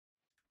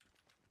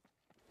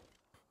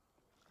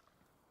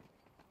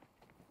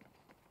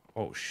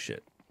Oh,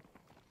 shit.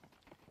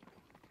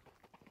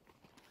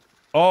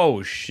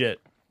 Oh, shit.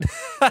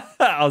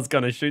 I was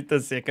gonna shoot the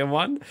second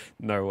one.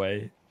 No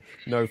way.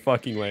 No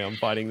fucking way I'm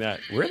fighting that.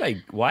 Where are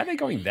they? Why are they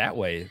going that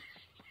way?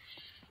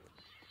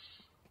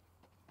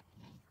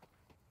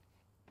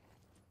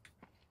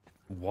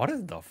 What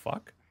is the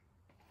fuck?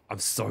 I'm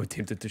so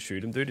tempted to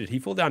shoot him, dude. Did he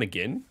fall down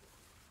again?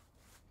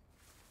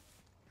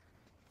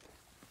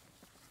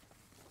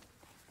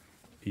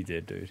 He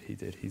did, dude. He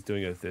did. He's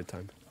doing it a third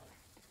time.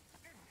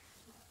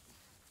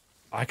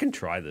 I can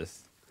try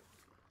this.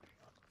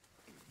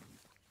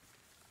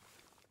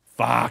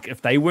 Fuck,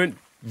 if they weren't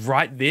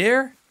right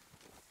there.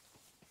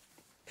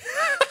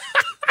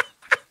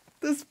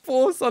 This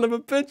poor son of a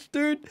bitch,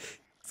 dude.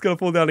 He's gonna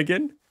fall down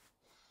again.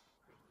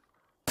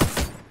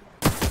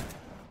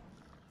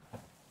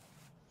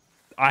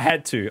 I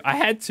had to. I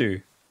had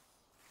to.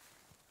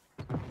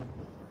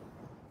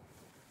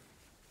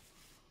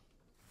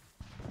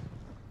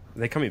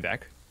 They're coming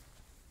back.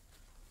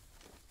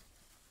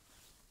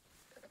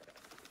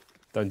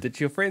 Don't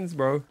ditch your friends,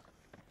 bro.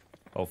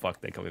 Oh,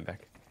 fuck. They're coming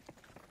back.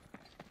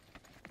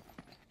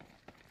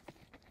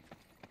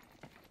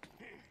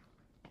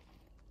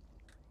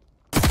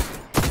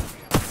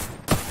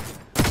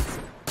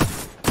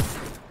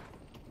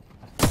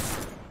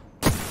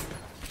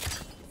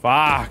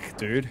 Fuck,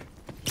 dude.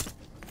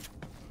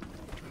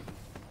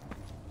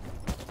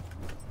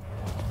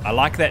 I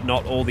like that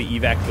not all the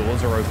evac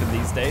doors are open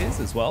these days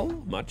as well.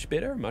 Much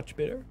better, much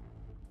better.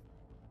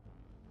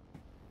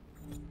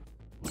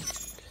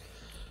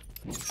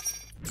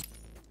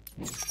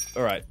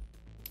 All right.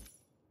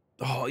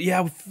 Oh,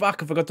 yeah,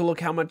 fuck. I forgot to look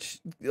how much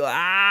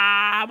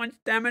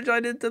damage I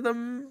did to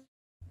them.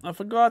 I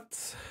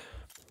forgot.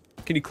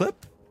 Can you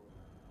clip?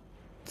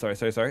 Sorry.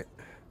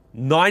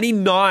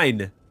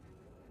 99.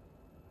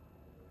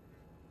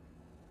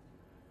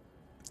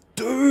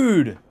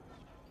 Dude.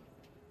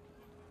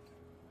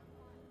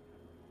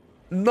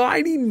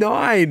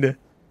 99.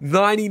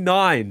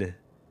 99.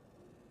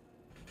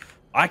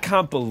 I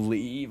can't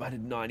believe I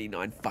did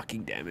 99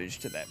 fucking damage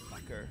to that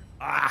fucker.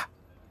 Ah.